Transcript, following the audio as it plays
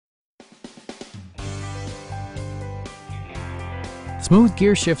Smooth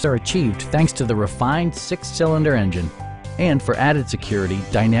gear shifts are achieved thanks to the refined 6-cylinder engine. And for added security,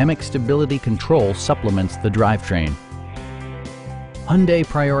 dynamic stability control supplements the drivetrain. Hyundai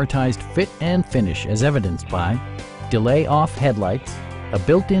prioritized fit and finish as evidenced by delay-off headlights, a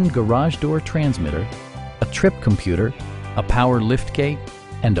built-in garage door transmitter, a trip computer, a power liftgate,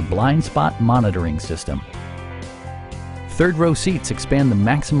 and a blind spot monitoring system. Third-row seats expand the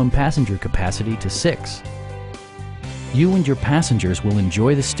maximum passenger capacity to 6. You and your passengers will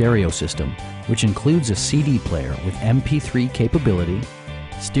enjoy the stereo system, which includes a CD player with MP3 capability,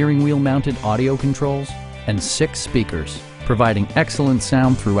 steering wheel mounted audio controls, and 6 speakers, providing excellent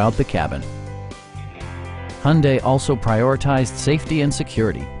sound throughout the cabin. Hyundai also prioritized safety and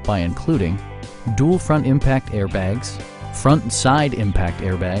security by including dual front impact airbags, front and side impact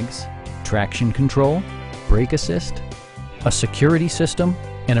airbags, traction control, brake assist, a security system,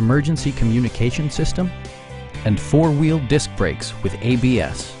 an emergency communication system, and 4-wheel disc brakes with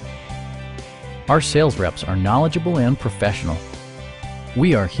ABS. Our sales reps are knowledgeable and professional.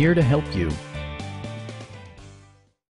 We are here to help you.